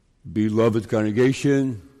Beloved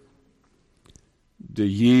congregation, the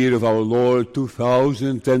year of our Lord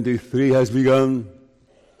 2023 has begun,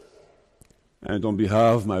 and on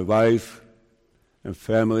behalf of my wife and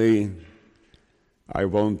family, I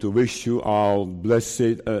want to wish you all a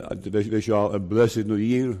blessed New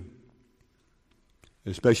Year,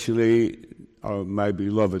 especially my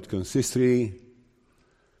beloved consistory,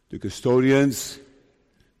 the custodians,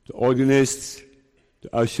 the organists,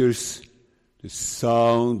 the ushers, the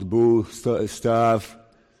sound booth staff,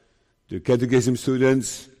 the catechism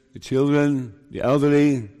students, the children, the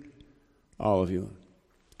elderly, all of you.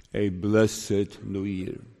 A blessed New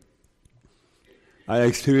Year. I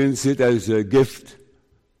experience it as a gift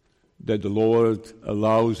that the Lord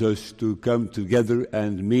allows us to come together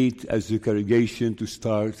and meet as a congregation to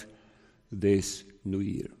start this new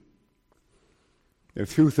year. A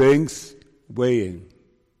few things weighing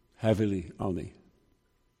heavily on me.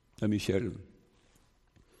 Let me share them.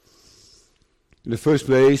 In the first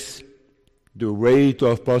place, the weight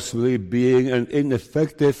of possibly being an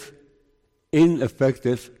ineffective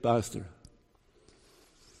pastor.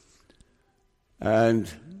 And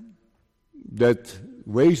that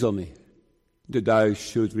weighs on me, that I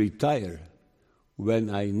should retire when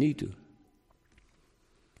I need to.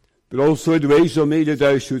 But also it weighs on me that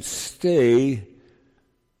I should stay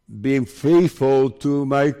being faithful to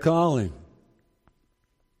my calling.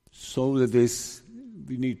 So that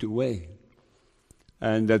we need to weigh.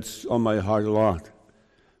 And that's on my heart a lot.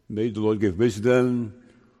 May the Lord give wisdom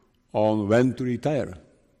on when to retire.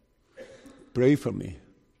 Pray for me.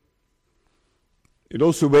 It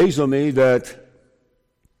also weighs on me that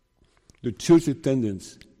the church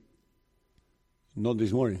attendance, not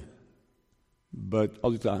this morning, but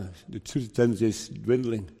other times, the church attendance is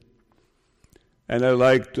dwindling. And I'd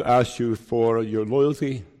like to ask you for your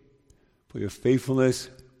loyalty, for your faithfulness,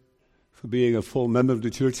 for being a full member of the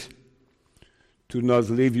church, to not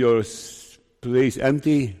leave your place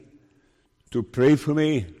empty, to pray for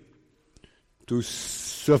me, to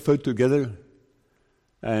suffer together,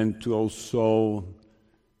 and to also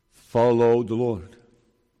follow the Lord.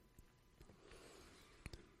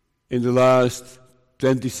 In the last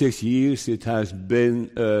 26 years, it has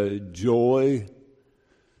been a joy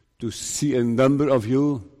to see a number of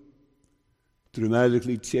you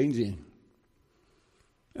dramatically changing.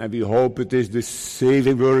 And we hope it is the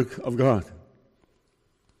saving work of God.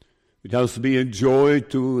 It has been a joy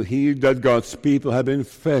to hear that God's people have been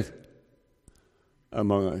fed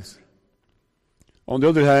among us. On the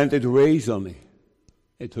other hand, it weighs on me.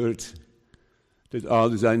 It hurts that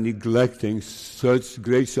others are neglecting such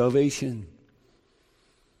great salvation.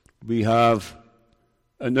 We have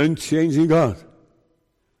an unchanging God.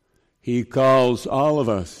 He calls all of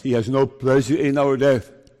us. He has no pleasure in our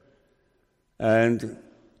death. And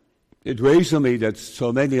it weighs on me that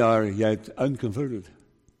so many are yet unconverted.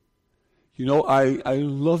 You know, I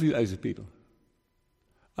love you as a people.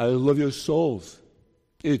 I love your souls.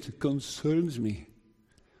 It concerns me.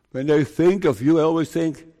 When I think of you, I always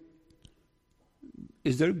think,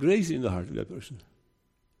 is there grace in the heart of that person?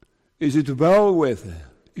 Is it well with her?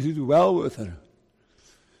 Is it well with her?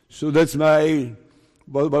 So that's one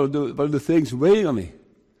of the things weighing on me,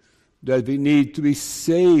 that we need to be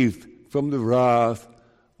saved from the wrath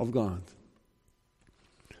of God.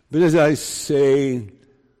 But as I say,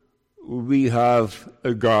 we have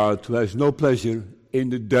a God who has no pleasure in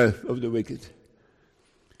the death of the wicked.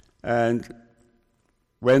 And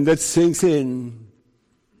when that sinks in,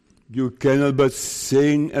 you cannot but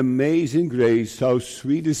sing Amazing Grace, how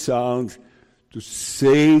sweet the sound to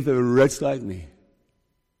save a wretch like me.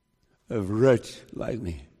 A wretch like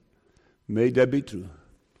me. May that be true.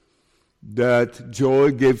 That joy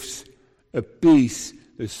gives a peace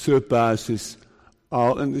that surpasses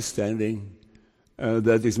all understanding.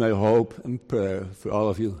 That is my hope and prayer for all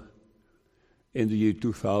of you in the year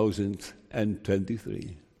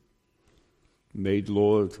 2023. May the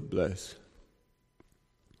Lord bless.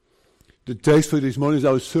 The text for this morning's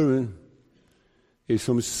our sermon is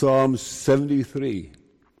from Psalm 73,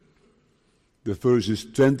 the verses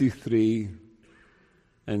 23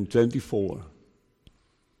 and 24.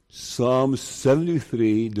 Psalm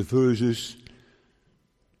 73, the verses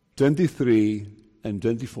 23 and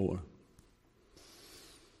 24.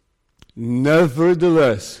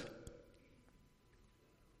 Nevertheless,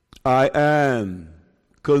 I am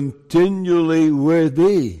continually with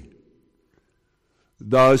thee.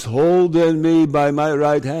 Thou hast holden me by my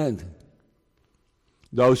right hand.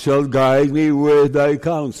 Thou shalt guide me with thy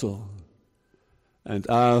counsel, and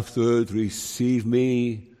afterward receive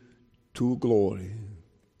me to glory.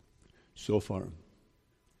 So far.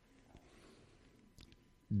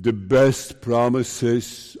 the best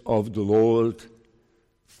promises of the Lord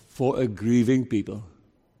for a grieving people.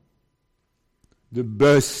 The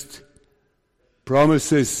best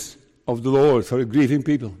promises of the Lord for a grieving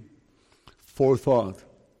people. Fourth thought.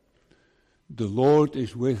 The Lord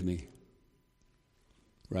is with me.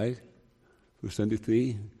 Right? Verse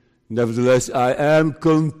 23. Nevertheless, I am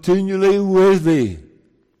continually with thee.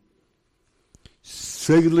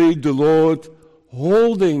 Secondly, the Lord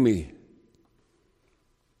holding me.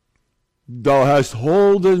 Thou hast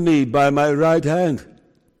holden me by my right hand.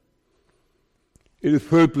 In the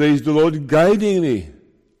third place, the Lord guiding me.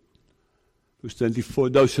 Verse 24,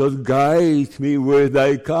 thou shalt guide me with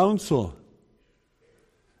thy counsel.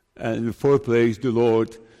 And in the fourth place, the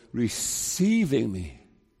Lord receiving me.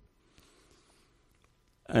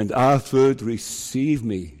 And afterward, receive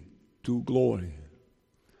me to glory.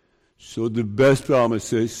 So the best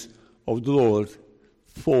promises of the Lord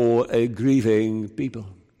for a grieving people.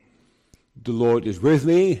 The Lord is with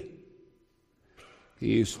me.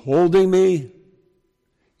 He is holding me.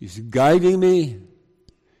 He's guiding me.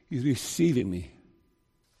 He's receiving me.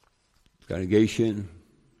 Congregation,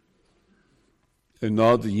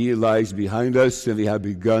 another year lies behind us, and we have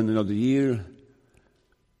begun another year.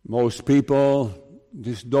 Most people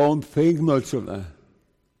just don't think much of that.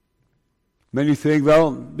 Many think,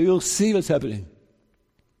 well, we will see what's happening.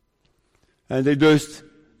 And they just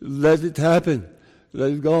let it happen.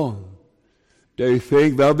 Let it go. They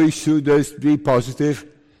think, well, we should just be positive,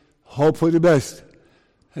 hope for the best.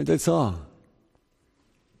 And that's all.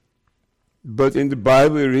 But in the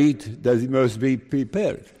Bible we read that we must be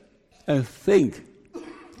prepared and think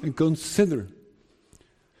and consider.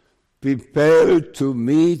 Prepared to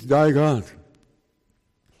meet thy God.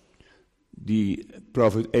 The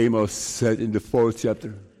prophet Amos said in the 4th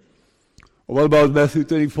chapter. What about Matthew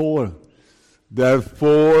 24?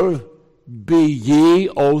 Therefore be ye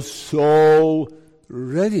also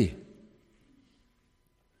ready.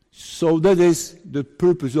 So that is the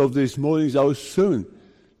purpose of this morning's our sermon.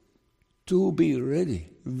 To be ready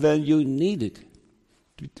when you need it.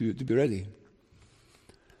 To be ready.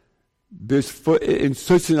 In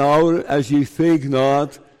such an hour as ye think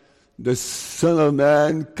not, the Son of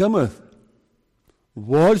Man cometh.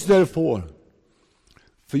 Watch therefore,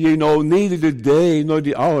 for ye know neither the day nor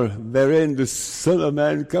the hour wherein the Son of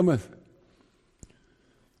Man cometh.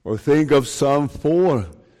 Or think of Psalm 4.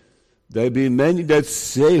 There be many that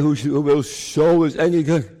say, who will show us any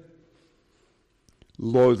good.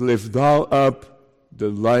 Lord, lift thou up the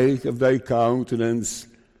light of thy countenance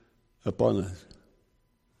upon us.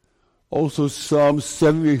 Also Psalm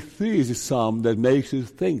 73 is a psalm that makes us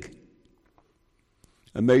think.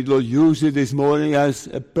 And may the Lord use it this morning as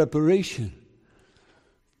a preparation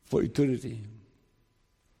for eternity.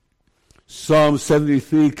 Psalm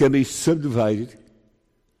 73 can be subdivided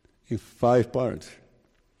in 5 parts.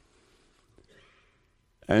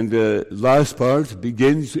 And the last part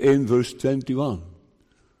begins in verse 21.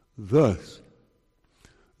 Thus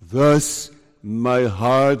my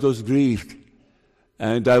heart was grieved,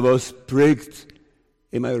 and I was pricked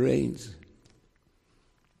in my reins.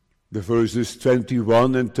 The verses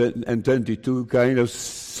 21 and 22 kind of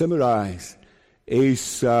summarize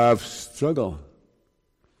Asaph's struggle.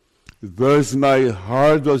 Thus my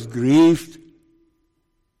heart was grieved,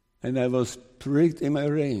 and I was pricked in my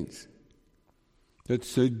reins.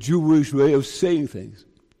 That's a Jewish way of saying things.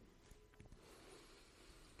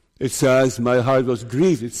 It says, my heart was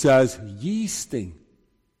grieved. It says, yeasting.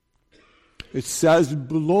 It says,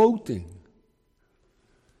 bloating.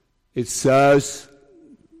 It says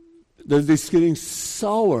that it's getting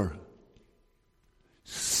sour.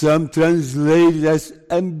 Some translate it as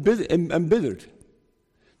embittered.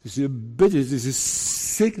 This is bitter. This is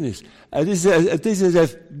sickness. And this is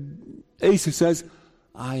as if Asaph says,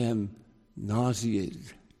 I am nauseated.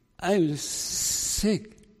 I am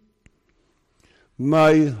sick.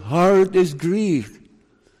 My heart is grieved.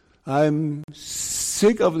 I'm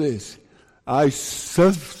sick of this. I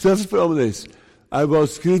suffer from this. I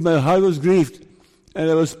was grieved. My heart was grieved. And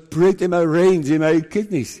I was pricked in my reins, in my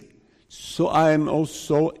kidneys. So I am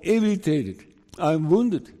also irritated. I'm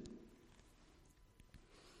wounded.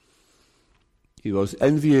 He was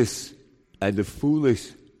envious at the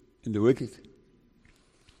foolish and the wicked.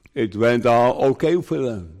 It went all okay for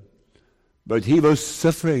them. But he was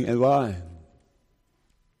suffering. And why?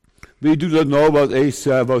 We do not know what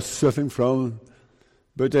Asaph was suffering from,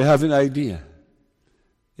 but I have an idea.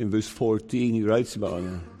 In verse 14 he writes about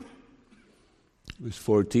it. Verse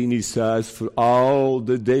 14 he says, for all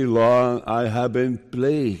the day long I have been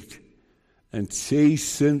plagued and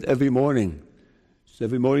chastened every morning. So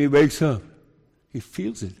every morning he wakes up, he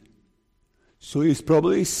feels it. So he's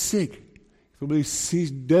probably sick. He probably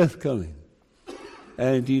sees death coming.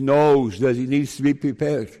 And he knows that he needs to be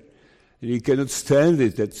prepared. And he cannot stand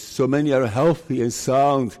it, that so many are healthy and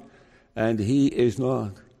sound, and he is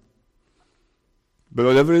not. But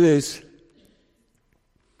whatever it is,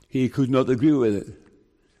 he could not agree with it.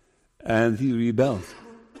 And he rebelled.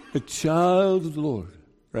 A child of the Lord,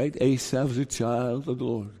 right? Asaph was a child of the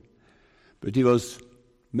Lord. But he was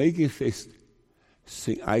making a fist,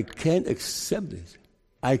 saying, I can't accept this.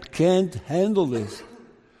 I can't handle this.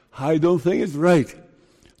 I don't think it's right.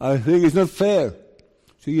 I think it's not fair.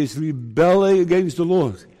 So he is rebelling against the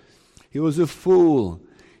Lord. He was a fool.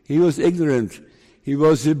 He was ignorant. He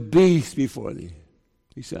was a beast before thee,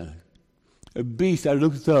 he said. A beast, I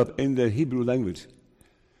looked it up in the Hebrew language.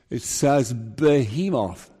 It says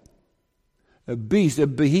behemoth. A beast, a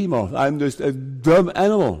behemoth. I'm just a dumb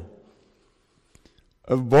animal.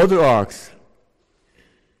 A water ox.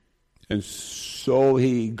 And so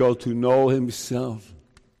he got to know himself.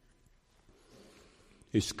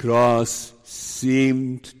 His cross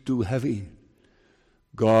seemed too heavy.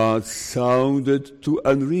 God sounded too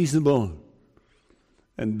unreasonable.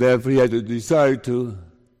 And therefore he had a desire to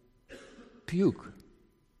puke.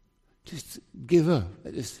 Just give up.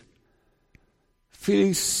 Just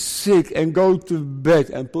feeling sick and go to bed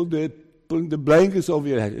and put the blankets over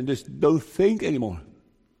your head and just don't think anymore.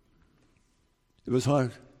 It was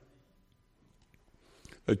hard.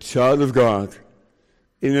 A child of God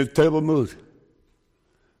in a terrible mood.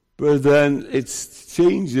 But then it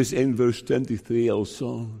changes in verse 23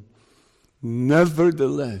 also.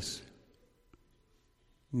 Nevertheless,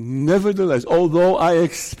 although I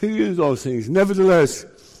experience those things, nevertheless,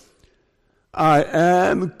 I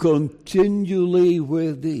am continually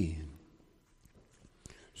with thee.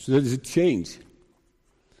 So there is a change.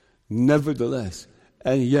 Nevertheless,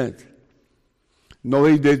 and yet, no,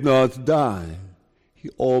 he did not die. He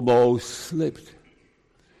almost slipped.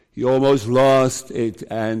 He almost lost it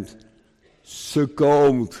and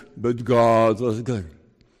succumbed, but God was good.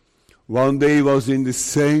 One day he was in the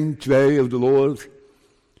sanctuary of the Lord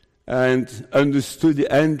and understood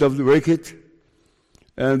the end of the wicked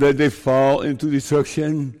and that they fall into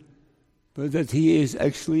destruction, but that he is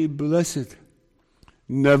actually blessed.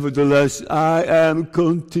 Nevertheless, I am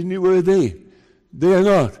continually with thee. They are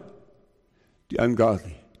not the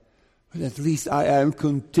ungodly, but at least I am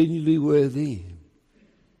continually with thee.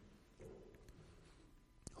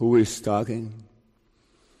 Who is talking?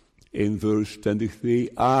 In verse 23,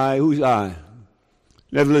 I, who's I?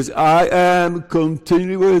 Nevertheless, I am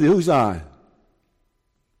continually with thee. Who's I?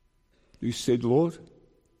 You say the Lord?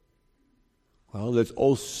 Well, that's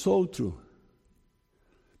also true.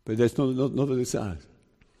 But that's not what it says.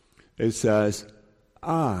 It says,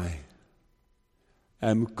 I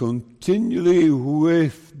am continually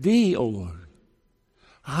with thee, O Lord.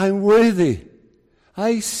 I'm with thee.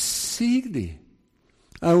 I seek thee.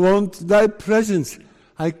 I want thy presence.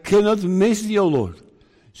 I cannot miss thee, O Lord.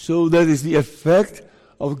 So that is the effect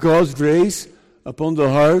of God's grace upon the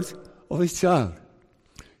heart of his child.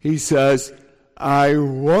 He says, I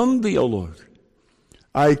want thee, O Lord.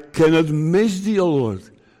 I cannot miss thee, O Lord.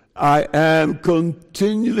 I am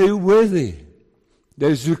continually with thee.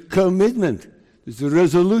 There's a commitment. There's a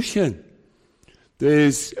resolution. There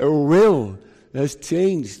is a will that's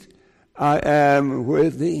changed. I am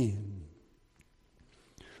with thee.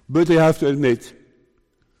 But I have to admit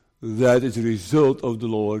that it's a result of the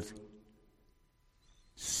Lord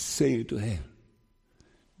saying to him.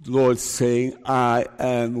 The Lord saying, I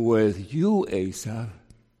am with you, Asaph.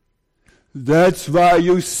 That's why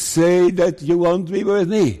you say that you want to be with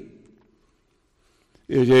me.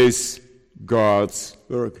 It is God's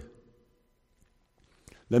work.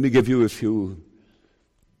 Let me give you a few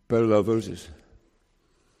parallel verses.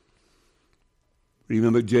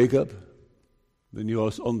 Remember Jacob? When he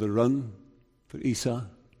was on the run for Esau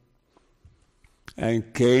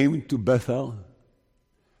and came to Bethel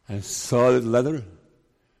and saw that ladder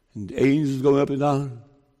and the angels going up and down.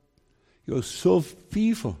 He was so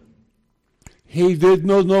fearful. He did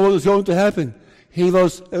not know what was going to happen. He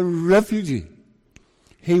was a refugee.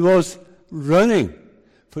 He was running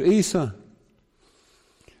for Esau.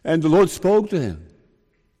 And the Lord spoke to him.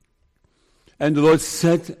 And the Lord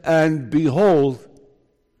said, and behold,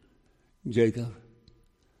 Jacob,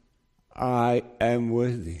 I am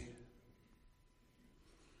with thee,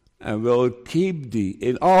 and will keep thee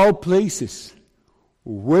in all places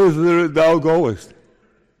whither thou goest.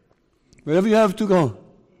 Wherever you have to go,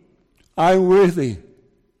 I'm with thee.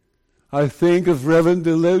 I think of Reverend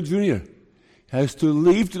DeLeo Jr. He has to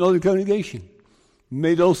leave to another congregation.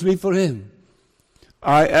 May it also be for him.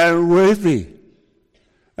 I am with thee.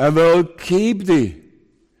 and will keep thee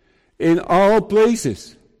in all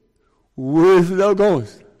places whither thou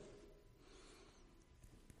goest.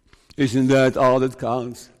 Isn't that all that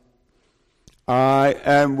counts? I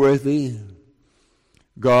am with thee.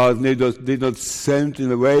 God did not send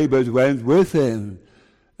him away, but went with him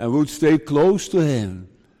and would stay close to him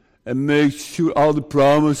and make sure all the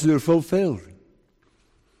promises are fulfilled.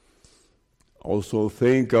 Also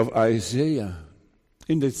think of Isaiah.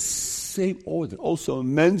 In the same order, also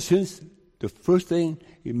mentions, the first thing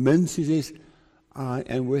he mentions is, I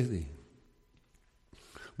am with thee.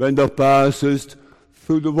 When thou passest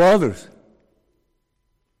through the waters,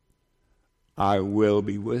 I will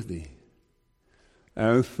be with thee.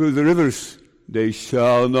 And through the rivers, they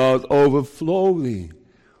shall not overflow thee.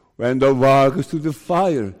 When thou walkest through the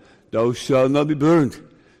fire, thou shalt not be burnt,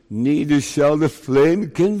 neither shall the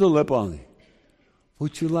flame kindle upon thee.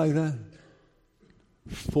 Would you like that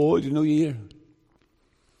for the new year?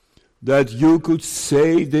 That you could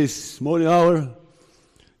say this morning hour,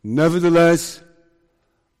 nevertheless,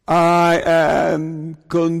 I am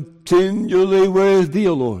continually with thee,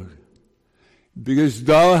 O Lord, because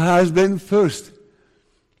thou hast been first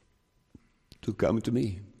to come to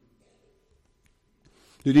me.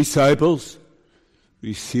 The disciples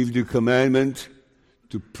received the commandment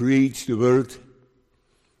to preach the word.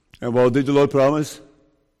 And what did the Lord promise?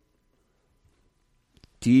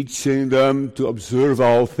 Teaching them to observe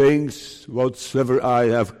all things whatsoever I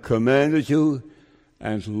have commanded you,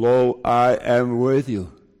 and lo, I am with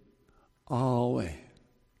you always.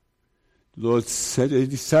 The Lord said to his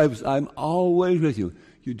disciples, I'm always with you.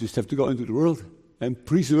 You just have to go into the world and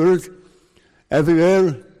preach the word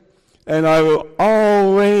everywhere, and I will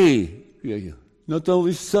always hear you. Not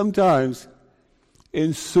only sometimes,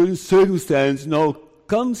 in certain circumstances, no,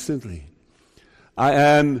 constantly. I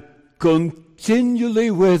am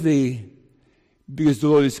continually with thee, because the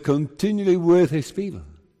Lord is continually with his people.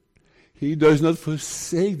 He does not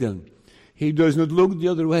forsake them. He does not look the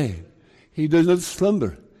other way. He does not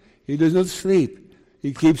slumber. He does not sleep.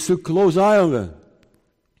 He keeps a close eye on them.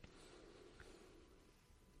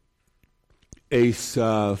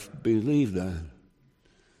 Asaph believed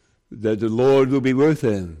that the Lord would be with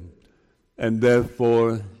him, and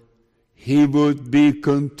therefore he would be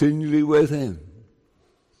continually with him.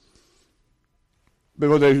 But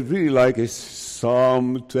what I really like is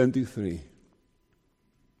Psalm 23.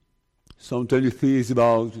 Psalm 23 is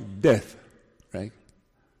about death, right?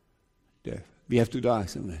 Death. We have to die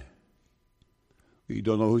someday. We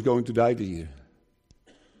don't know who's going to die this year.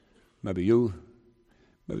 Maybe you,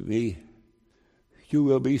 maybe me. You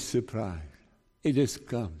will be surprised. It just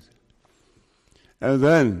comes. And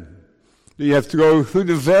then you have to go through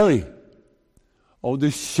the valley of the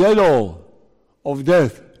shadow of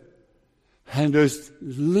death and just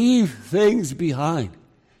leave things behind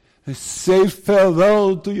and say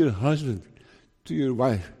farewell to your husband, to your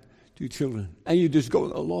wife, to your children. And you just go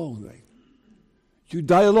alone, right? You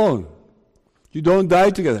die alone. You don't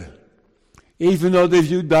die together. Even though if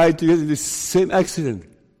you die together in the same accident,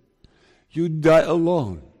 you die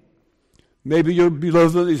alone. Maybe your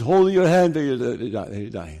beloved is holding your hand and you're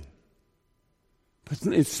dying. But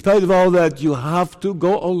in spite of all that, you have to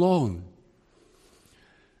go alone.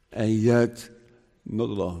 And yet, not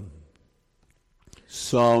alone.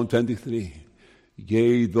 Psalm 23.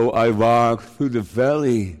 Yea, though I walk through the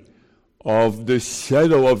valley of the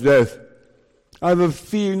shadow of death, I will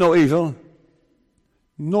fear no evil.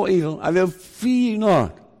 No evil. I will fear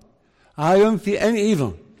not. I don't fear any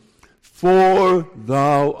evil. For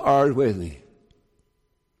thou art with me.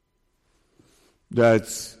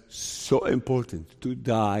 That's so important, to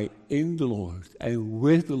die in the Lord and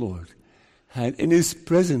with the Lord and in his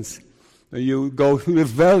presence. You go through the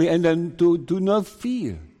valley and then do not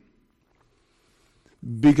fear,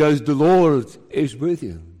 because the Lord is with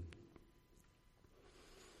you.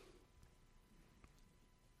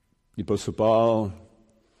 The Apostle Paul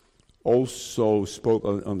also spoke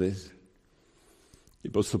on this. The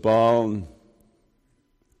Apostle Paul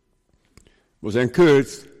was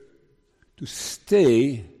encouraged to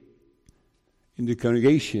stay in the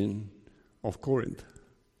congregation of Corinth.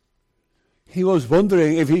 He was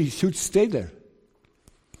wondering if he should stay there.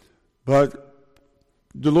 But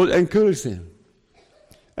the Lord encouraged him.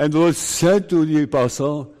 And the Lord said to the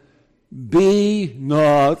apostle, be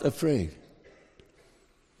not afraid,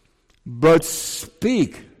 but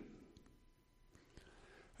speak,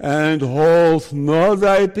 and hold not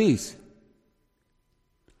thy peace,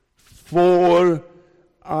 for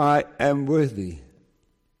I am with thee.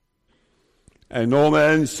 And no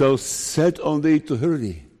man shall set on thee to hurt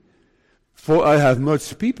thee, for I have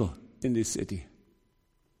much people in this city.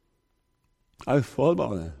 I thought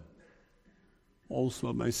about it.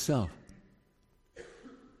 Also myself.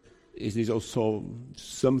 Is this also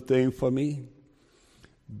something for me?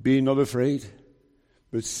 Be not afraid,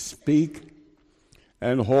 but speak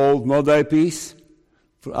and hold not thy peace,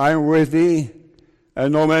 for I am with thee,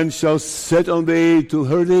 and no man shall set on thee to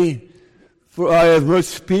hurt thee, for I have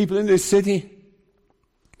much people in this city.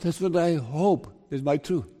 That's what I hope. That's my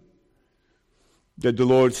truth. That the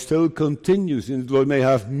Lord still continues, and the Lord may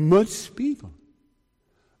have much people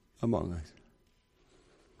among us.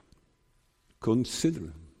 Consider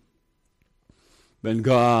it. When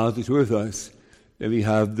God is with us, then we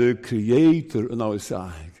have the Creator on our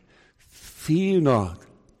side. Fear not,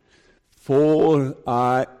 for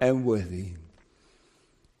I am with thee.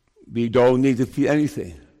 We don't need to fear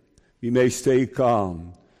anything. We may stay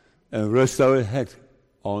calm and rest our head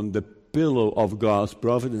on the pillow of God's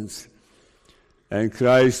providence. And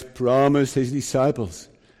Christ promised his disciples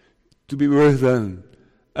to be with them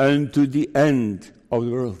unto the end of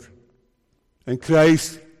the world. And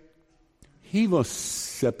Christ, he was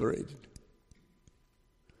separated.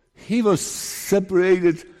 He was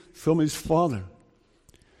separated from his Father.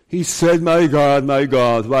 He said, my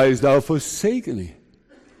God, why hast thou forsaken me?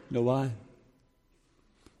 You know why?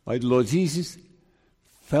 Why the Lord Jesus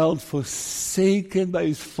felt forsaken by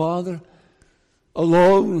his Father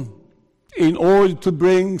alone in order to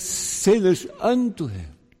bring sinners unto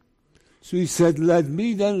him. So he said, let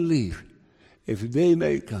me then leave, if they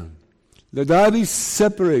may come. Let I be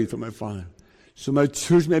separated from my Father, so my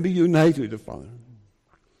church may be united with the Father.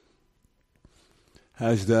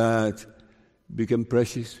 Has that become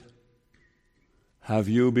precious? Have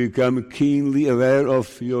you become keenly aware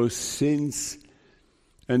of your sins,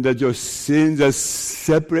 and that your sins are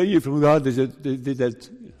separated you from God? Did that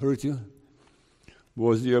hurt you?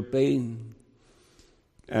 Was there pain?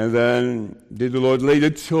 And then did the Lord lay the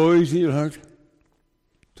choice in your heart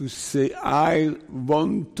to say, I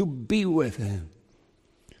want to be with him.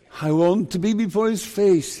 I want to be before his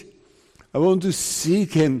face. I want to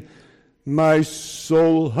seek him. My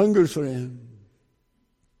soul hungers for him.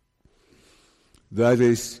 That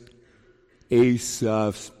is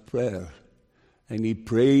Asaph's prayer. And he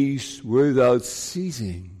prays without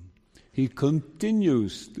ceasing. He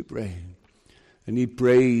continues to pray. And he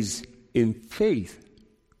prays in faith.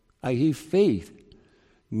 I have faith.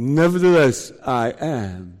 Nevertheless, I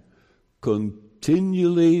am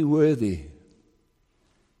continually with thee.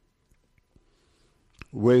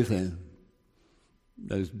 With him.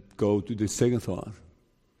 Let's go to the second thought.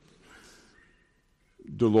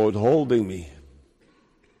 The Lord holding me.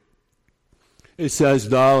 It says,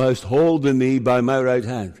 thou hast holden me by my right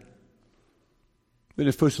hand. When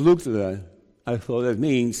I first looked at that, I thought that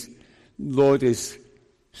means the Lord is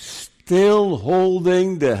still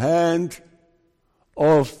holding the hand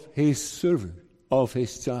of his servant, of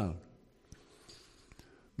his child.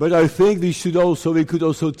 But I think we could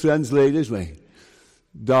also translate this way.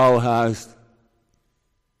 Thou hast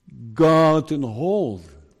gotten hold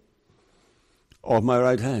of my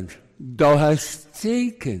right hand. Thou hast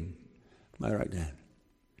taken my right hand.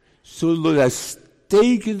 So the Lord has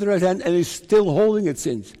taken the right hand and is still holding it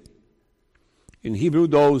since. In Hebrew,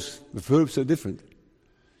 the verbs are different.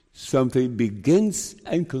 Something begins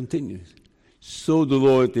and continues. So the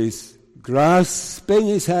Lord is grasping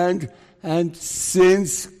his hand and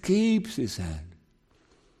since keeps his hand.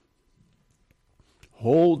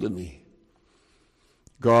 Hold me.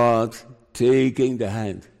 God taking the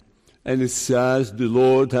hand. And it says, the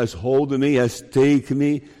Lord has holden me, has taken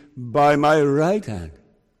me by my right hand.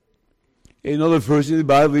 In other verses in the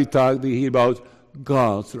Bible, we hear about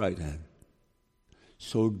God's right hand.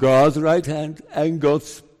 So God's right hand and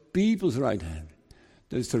God's people's right hand.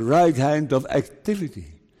 There's the right hand of activity,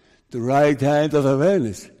 the right hand of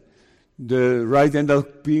awareness, the right hand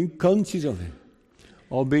of being conscious of it,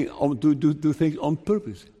 or do things on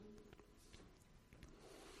purpose.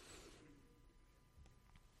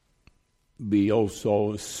 We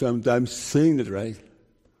also sometimes sing it, right?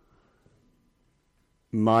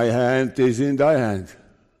 My hand is in thy hand.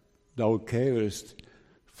 Thou carest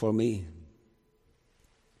for me.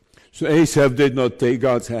 So Asaph did not take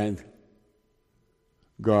God's hand.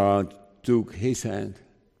 God took his hand.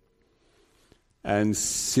 And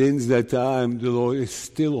since that time, the Lord is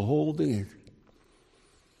still holding it.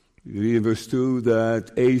 We read in verse 2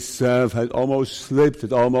 that Asaph had almost slipped,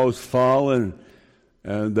 had almost fallen,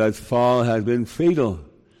 and that fall had been fatal.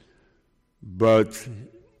 But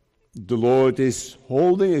the Lord is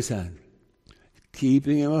holding his hand,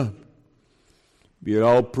 keeping him up. We are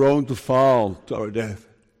all prone to fall to our death.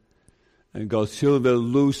 And God's children will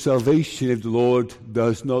lose salvation if the Lord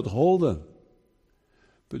does not hold them.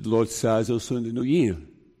 But the Lord says also in the new year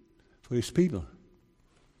for his people,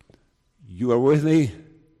 you are with me,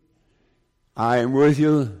 I am with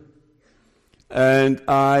you, and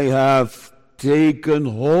I have taken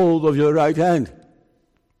hold of your right hand.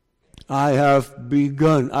 I have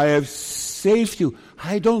begun, I have saved you.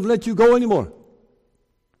 I don't let you go anymore.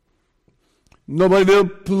 Nobody will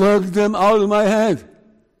pluck them out of my hand.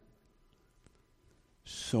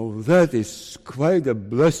 So that is quite a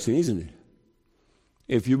blessing, isn't it?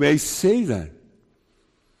 If you may say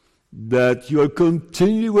that you are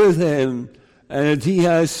continuing with him and that he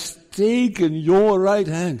has taken your right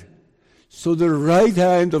hand. So the right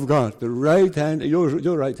hand of God, the right hand, your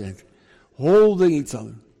right hand, holding each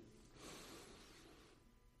other.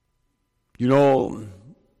 You know,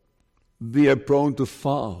 we are prone to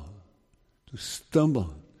fall, to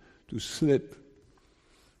stumble, to slip.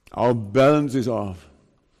 Our balance is off.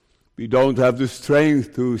 We don't have the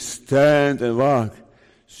strength to stand and walk.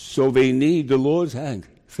 So we need the Lord's hand.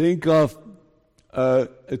 Think of a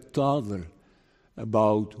toddler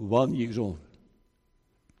about 1 year old.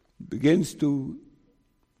 Begins to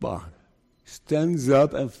walk. Stands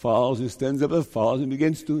up and falls, and stands up and falls, and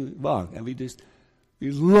begins to walk. And we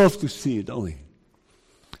love to see it, don't we?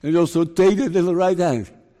 And we also take that little right hand.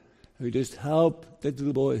 And we just help that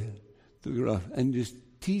little boy to grow up. And just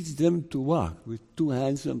teach them to walk with 2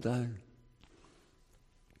 hands sometimes.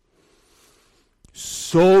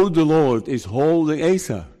 So the Lord is holding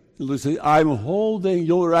Asa. The Lord says, I'm holding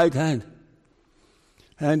your right hand.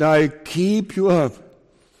 And I keep you up.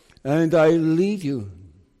 And I lead you.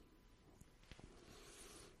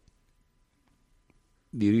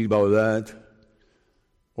 We read about that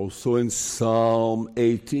also in Psalm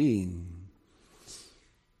 18.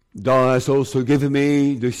 Thou hast also given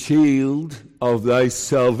me the shield of thy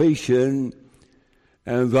salvation,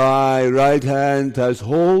 and thy right hand has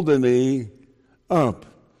holden me up,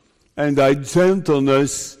 and thy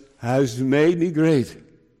gentleness has made me great.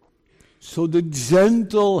 So the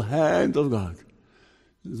gentle hand of God,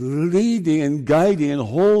 leading and guiding and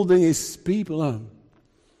holding his people up.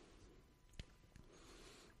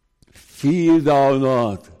 Fear thou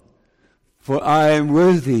not, for I am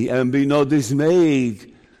with thee, and be not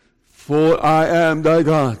dismayed, for I am thy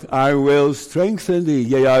God. I will strengthen thee,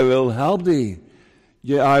 yea, I will help thee,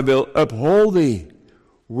 yea, I will uphold thee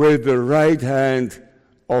with the right hand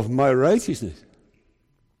of my righteousness.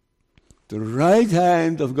 The right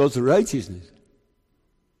hand of God's righteousness.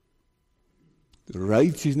 The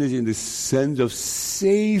righteousness in the sense of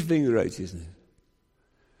saving righteousness.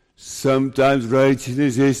 Sometimes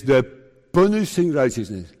righteousness is the punishing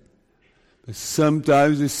righteousness. But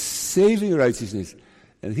sometimes the saving righteousness.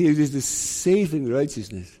 And here it is the saving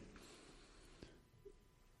righteousness.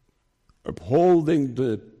 Upholding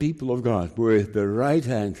the people of God with the right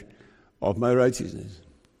hand of my righteousness.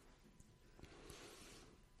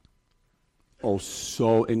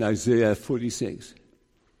 Also in Isaiah 46.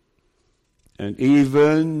 And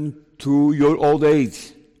even to your old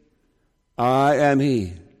age, I am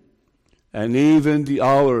he. And even the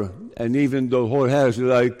hour, and even the whole hairs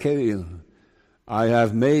that I carry you, I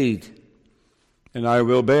have made, and I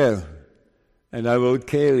will bear, and I will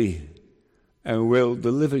carry, and will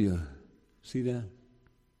deliver you. See that?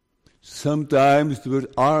 Sometimes the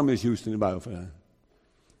word arm is used in the Bible for that.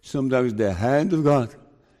 Sometimes the hand of God,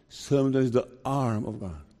 sometimes the arm of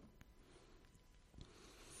God.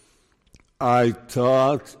 I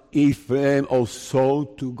taught Ephraim also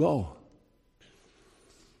to go,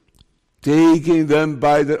 taking them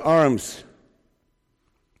by their arms,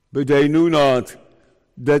 but they knew not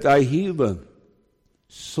that I healed them.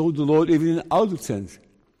 So the Lord, even in outward sense,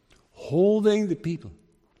 holding the people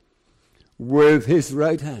with his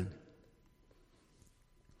right hand.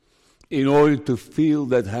 In order to feel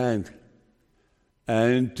that hand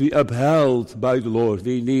and to be upheld by the Lord,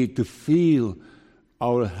 we need to feel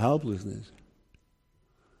our helplessness,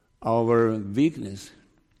 our weakness.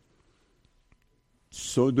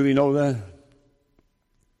 So do we know that?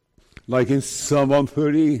 Like in Psalm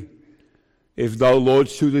 130, if thou, Lord,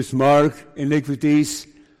 shouldest mark iniquities,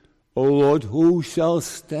 O Lord, who shall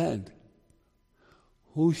stand?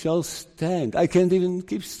 Who shall stand? I can't even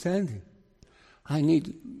keep standing. I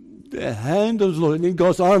need the hand of the Lord. I need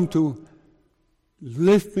God's arm to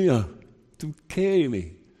lift me up, to carry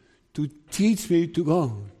me, to teach me to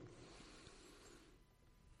go.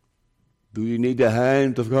 Do you need the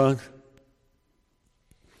hand of God?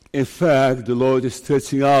 In fact, the Lord is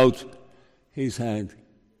stretching out his hand,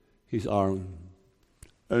 his arm,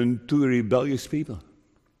 unto the rebellious people.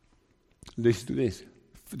 Listen to this.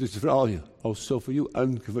 This is for all of you, also for you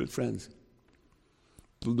unconverted friends.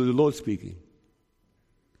 The Lord speaking.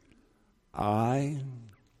 I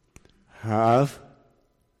have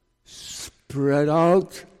spread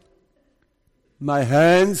out my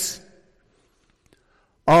hands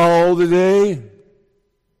all the day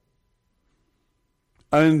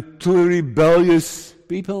unto rebellious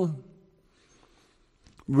people,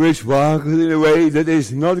 which walk in a way that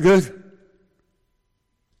is not good,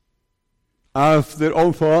 after their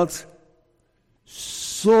own thoughts,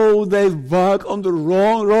 so they walk on the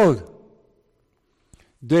wrong road.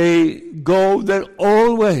 They go their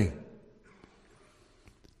own way.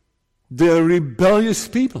 They are rebellious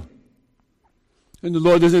people. And the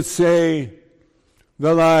Lord doesn't say,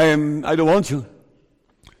 well, I don't want you.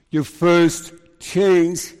 You first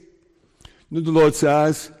change. No, the Lord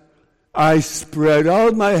says, I spread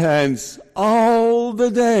out my hands all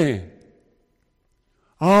the day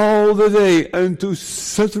unto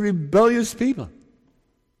such rebellious people.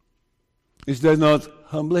 Is that not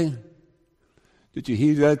humbling? Did you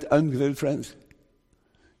hear that, unconverted friends?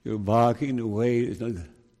 You're walking in a way that's not.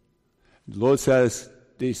 The Lord says,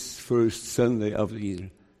 this first Sunday of the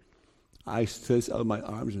year, I stretch out my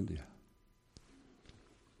arms unto you.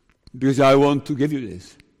 Because I want to give you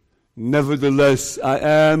this. Nevertheless, I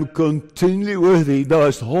am continually worthy. Thou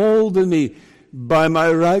hast holden me by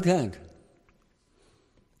my right hand.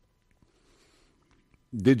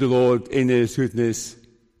 Did the Lord in His goodness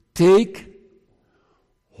take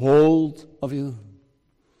hold of you?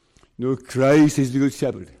 No, Christ is the good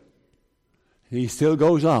shepherd. He still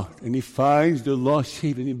goes out and He finds the lost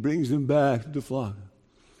sheep and He brings them back to the flock.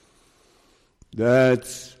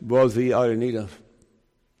 That's what we are in need of.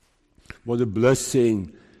 What a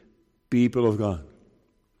blessing, people of God.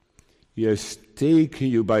 He has taken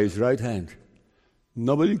you by His right hand.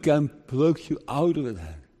 Nobody can pluck you out of that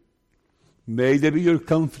hand. May that be your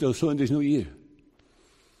comfort also in this new year.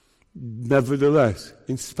 Nevertheless,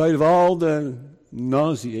 in spite of all the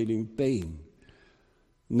nauseating pain,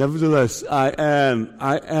 nevertheless, I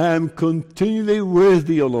am continually with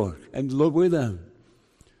thee, O Lord, and the Lord with them.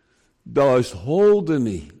 Thou hast holden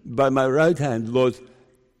me by my right hand. The Lord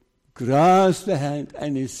grasped the hand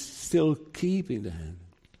and is still keeping the hand.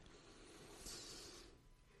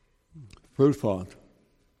 First thought,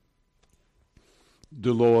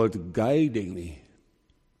 the Lord guiding me.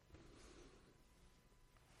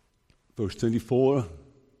 Verse 24,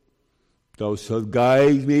 thou shalt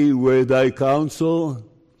guide me with thy counsel,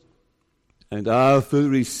 and after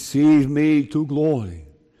receive me to glory.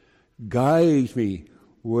 Guide me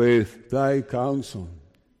with thy counsel.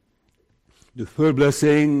 The third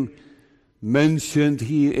blessing mentioned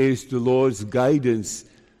here is the Lord's guidance.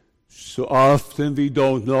 So often we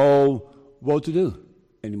don't know what to do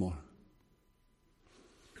anymore.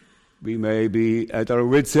 We may be at our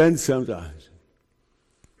wits' end sometimes.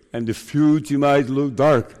 And the future might look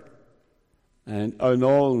dark and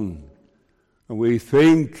unknown. And we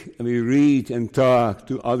think and we read and talk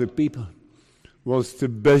to other people. What's the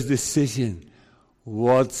best decision?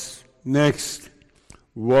 What's next?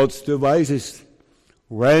 What's the wisest?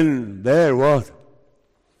 When? There? What?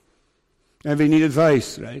 And we need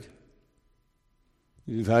advice, right?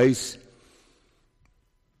 Advice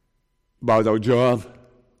about our job,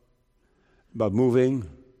 about moving,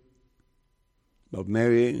 about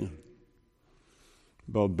marrying,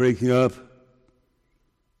 about breaking up,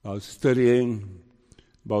 about studying,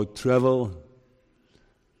 about travel.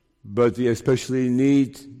 But we especially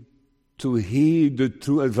need to heed the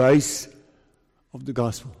true advice of the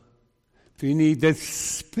gospel. We need that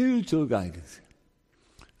spiritual guidance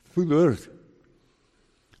through the word.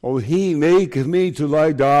 Oh, He maketh me to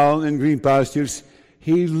lie down in green pastures.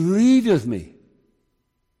 He leadeth me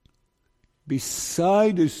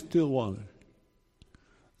beside the still water.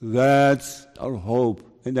 That's our hope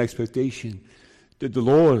and expectation, that the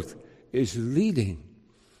Lord is leading.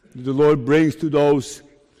 That the Lord brings to those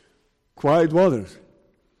quiet waters.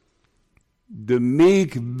 The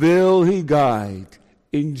meek will He guide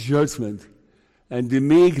in judgment, and the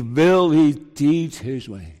meek will He teach His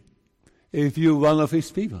way. If you're one of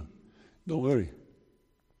His people, don't worry.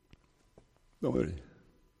 Don't worry.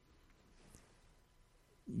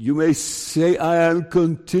 You may say, I am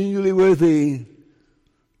continually with thee.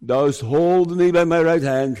 Thou hast holden me by my right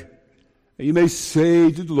hand. And you may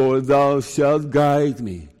say to the Lord, thou shalt guide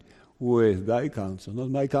me with thy counsel. Not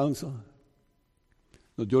my counsel.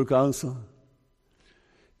 Not your counsel.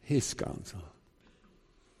 His counsel.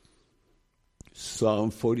 Psalm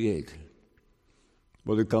 48.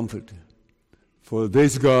 What a comfort. For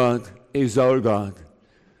this God is our God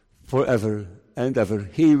forever and ever.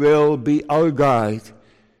 He will be our guide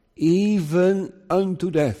even unto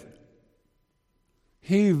death.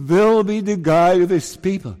 He will be the guide of His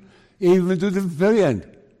people even to the very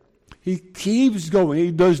end. He keeps going.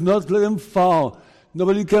 He does not let them fall.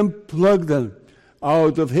 Nobody can pluck them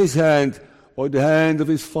out of his hand or the hand of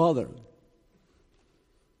his Father.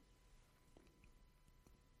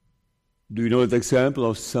 Do you know the example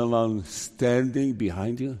of someone standing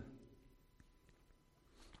behind you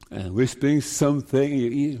and whispering something in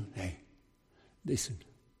your ear? Hey, listen.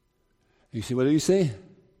 You say, what do you say?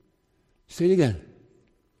 Say it again.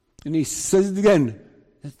 And he says it again.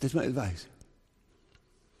 That's my advice.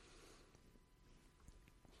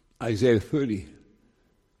 Isaiah 30.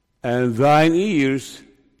 And thine ears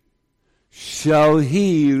shall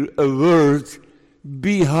hear a word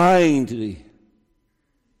behind thee,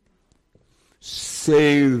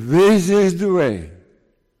 saying, this is the way,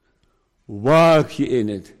 walk ye in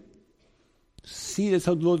it. See, that's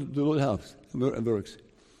how the Lord helps and works.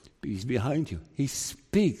 He's behind you. He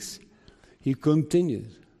speaks. He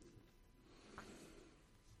continues.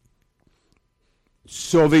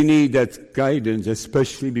 So we need that guidance,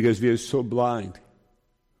 especially because we are so blind.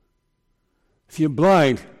 If you're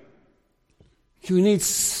blind, you need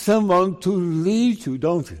someone to lead you,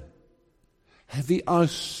 don't you? And we are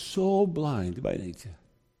so blind by nature.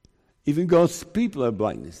 Even God's people are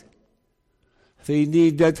blindness. They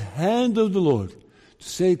need that hand of the Lord to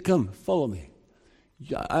say, come, follow me.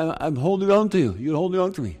 I'm holding on to you. You're holding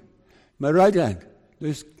on to me. My right hand.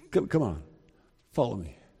 Just come on. Follow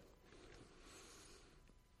me.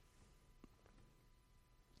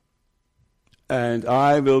 And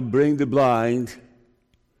I will bring the blind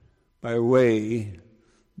by a way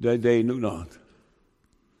that they knew not.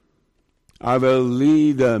 I will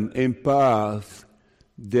lead them in paths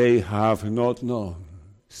they have not known.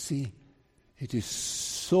 See, it is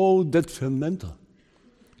so detrimental.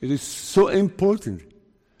 It is so important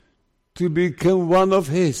to become one of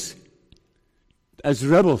His. As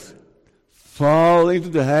rebels, fall into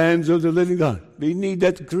the hands of the living God. We need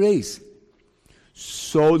that grace.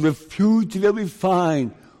 So the future will be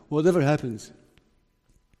fine, whatever happens.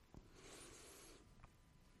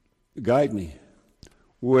 Guide me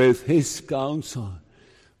with His counsel.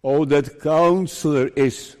 Oh, that counselor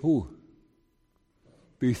is who?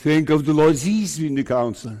 We think of the Lord Jesus being the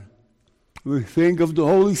counselor. We think of the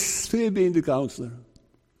Holy Spirit being the counselor.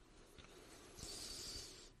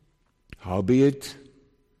 Howbeit,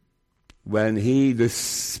 when He, the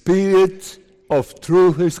Spirit of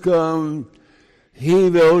truth, is come, He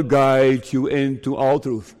will guide you into all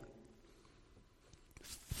truth.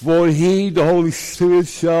 For He, the Holy Spirit,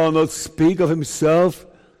 shall not speak of Himself,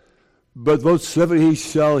 but whatsoever He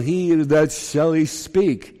shall hear, that shall He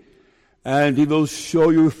speak, and He will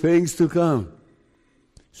show you things to come.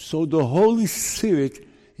 So the Holy Spirit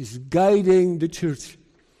is guiding the church.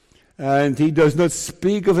 And He does not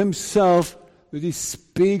speak of Himself, but He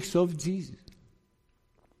speaks of Jesus.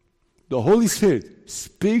 The Holy Spirit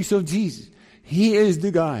speaks of Jesus. He is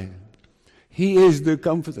the guide. He is the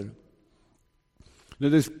comforter.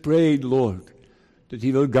 Let us pray, Lord, that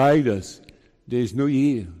He will guide us this new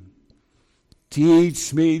year.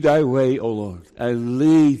 Teach me Thy way, O Lord, and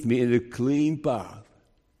lead me in a clean path.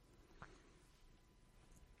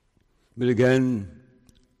 But again,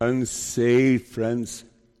 unsaved friends,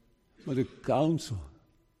 but a counsel,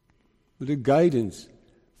 but a guidance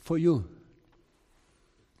for you.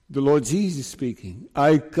 The Lord Jesus speaking,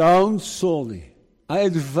 I counsel thee, I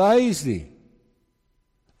advise thee,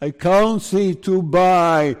 I counsel thee to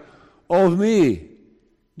buy of me.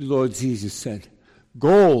 The Lord Jesus said,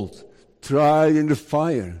 gold tried in the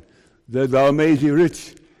fire, that thou mayest be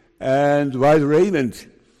rich, and white raiment,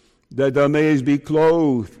 that thou mayest be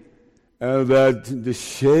clothed, and that the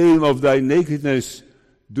shame of thy nakedness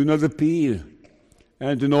do not appear,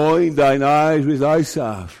 and anoint thine eyes with eye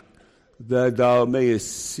salve, that thou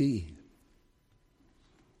mayest see.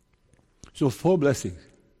 So 4 blessings.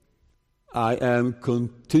 I am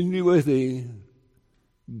continually with thee.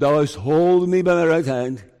 Thou hast hold me by my right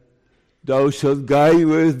hand. Thou shalt guide me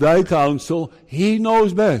with thy counsel. He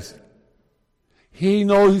knows best. He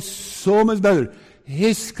knows so much better.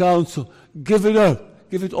 His counsel, give it up.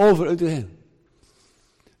 Give it over unto Him.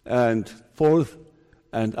 And 4th,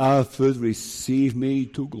 and afterwards receive me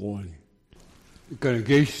to glory. The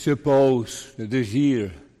congregation suppose that this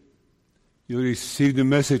year you receive the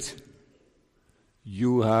message.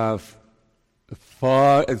 You have a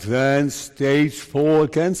far advanced stage 4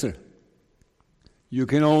 cancer. You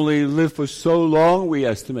can only live for so long, we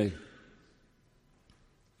estimate.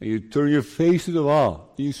 And you turn your face to the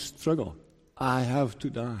wall. You struggle. I have to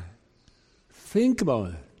die. Think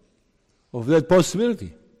about it, of that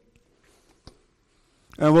possibility.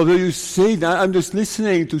 And what do you say? I'm just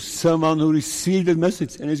listening to someone who received that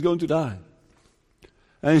message and is going to die.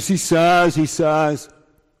 And he says,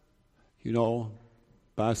 You know,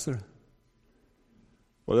 Pastor,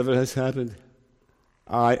 whatever has happened,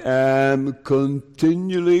 I am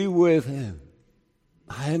continually with him.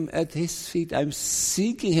 I am at his feet. I'm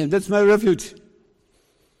seeking him. That's my refuge.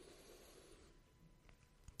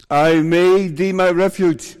 I made thee my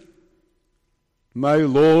refuge, my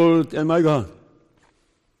Lord and my God.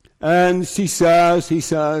 And he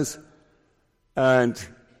says, and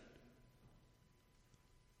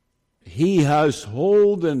he has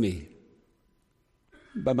holden me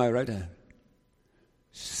by my right hand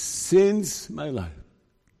since my life.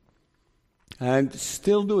 And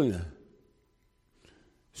still doing that.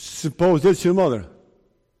 Suppose that's your mother,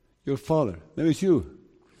 your father, maybe it's you.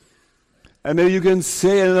 And maybe you can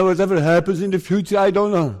say, and whatever happens in the future, I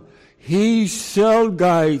don't know. He shall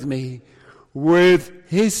guide me with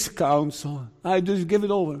his counsel. I just give it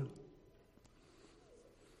over.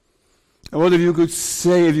 And what if you could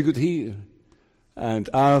say, if you could hear, and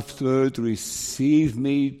after to receive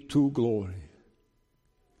me to glory.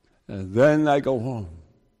 And then I go home.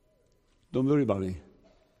 Don't worry about it.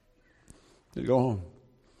 You go home.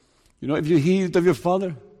 You know, if you hear it of your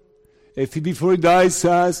father, if he before he dies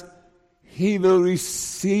says, he will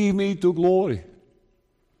receive me to glory.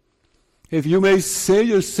 If you may say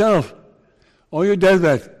yourself on your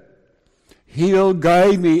deathbed, he will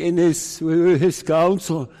guide me in his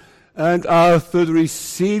counsel, and after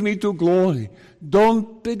receive me to glory.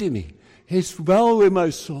 Don't pity me. He's well with my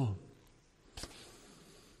soul.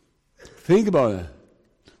 Think about it.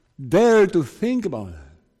 Dare to think about it.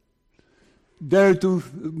 Dare to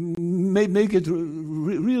make it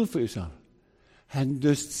real for yourself. And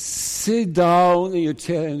just sit down in your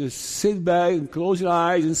chair and just sit back and close your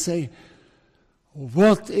eyes and say,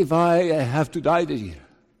 what if I have to die this year?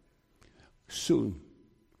 Soon.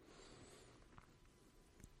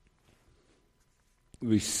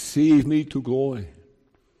 Receive me to glory.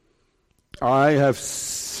 I have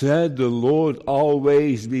set the Lord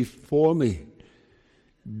always before me.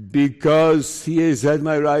 Because he is at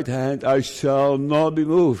my right hand, I shall not be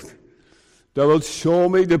moved. Thou wilt show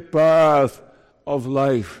me the path of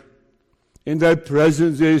life. In thy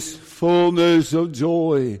presence is fullness of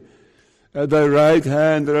joy. At thy right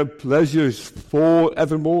hand there are pleasures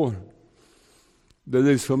forevermore. That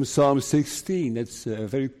is from Psalm 16. That's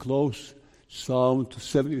very close. Psalm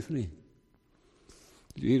 73.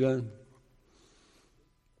 Did you hear that?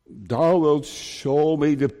 Thou wilt show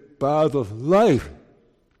me the path of life.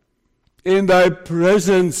 In thy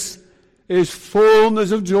presence is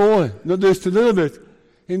fullness of joy. Not just a little bit.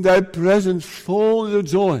 In thy presence, fullness of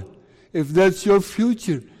joy. If that's your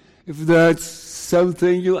future, if that's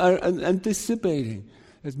something you are anticipating,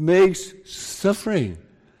 it makes suffering.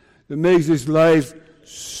 It makes this life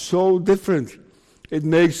so different. It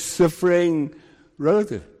makes suffering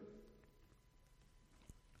relative.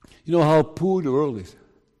 You know how poor the world is.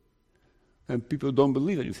 And people don't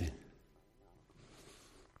believe anything.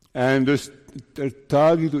 And they're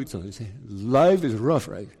talking to each other. They say, life is rough,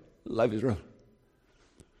 right? Life is rough.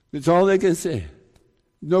 That's all they can say.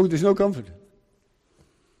 No, there's no comfort.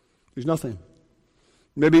 There's nothing.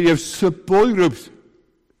 Maybe you have support groups.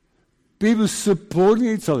 People supporting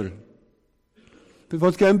each other. But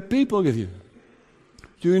what can people give you?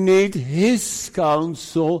 You need his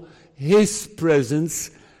counsel, his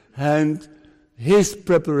presence, and his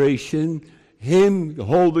preparation, him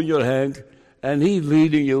holding your hand, and he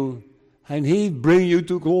leading you, and he bring you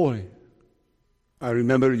to glory. I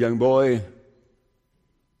remember a young boy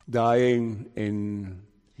dying in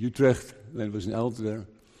Utrecht when I was an elder there.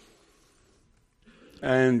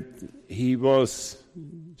 And he was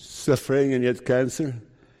suffering and he had cancer.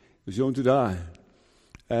 He was going to die.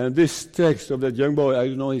 And this text of that young boy, I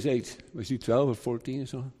don't know his age. Was he 12 or 14 or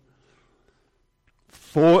so?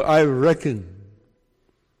 For I reckon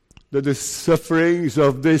that the sufferings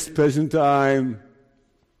of this present time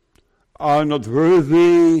are not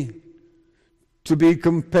worthy to be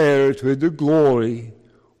compared with the glory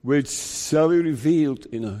which shall be revealed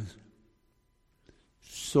in us.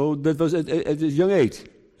 So that was at a young age,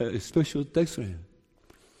 a special text for him.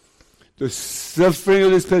 The suffering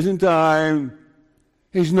of this present time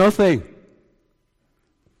is nothing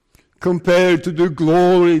compared to the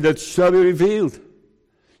glory that shall be revealed.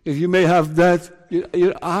 If you may have that,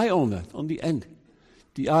 your eye on that, on the end,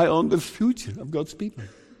 the eye on the future of God's people.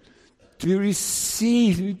 To be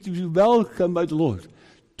received, to be welcomed by the Lord,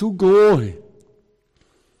 to glory.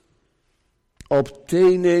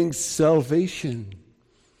 Obtaining salvation.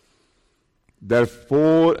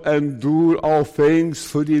 Therefore endure all things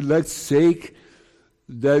for the elect's sake,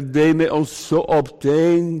 that they may also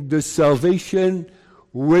obtain the salvation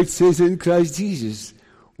which is in Christ Jesus,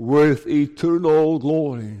 with eternal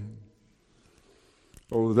glory.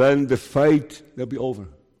 Oh, then the fight will be over.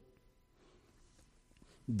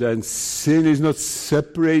 Then sin is not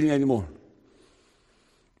separating anymore.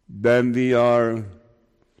 Then we are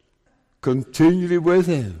continually with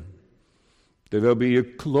Him. There will be a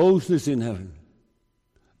closeness in heaven,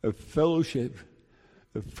 a fellowship,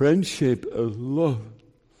 a friendship, a love.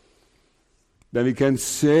 Then we can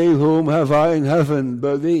say, whom have I in heaven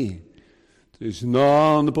but thee? There is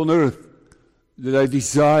none upon earth that I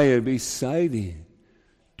desire beside thee,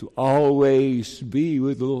 to always be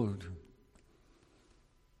with the Lord.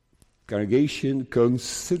 Congregation,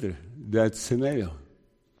 consider that scenario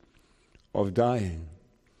of dying.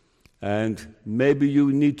 And maybe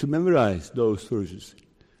you need to memorize those verses,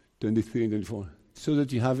 23 and 24, so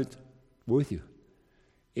that you have it with you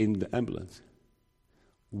in the ambulance,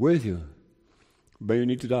 with you when you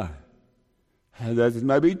need to die. And that it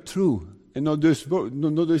might be true and not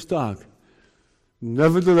just talk.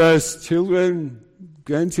 Nevertheless, children,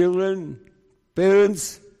 grandchildren,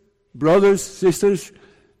 parents, brothers, sisters,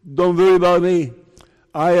 don't worry about me.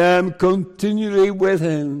 I am continually with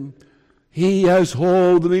Him. He has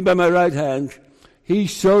hold me by my right hand. He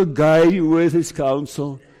shall guide you with His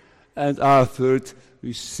counsel, and afterward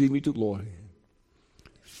receive me to glory.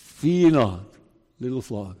 Fear not, little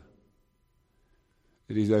flock.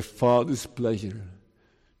 It is thy Father's pleasure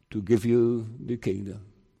to give you the kingdom.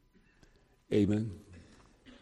 Amen.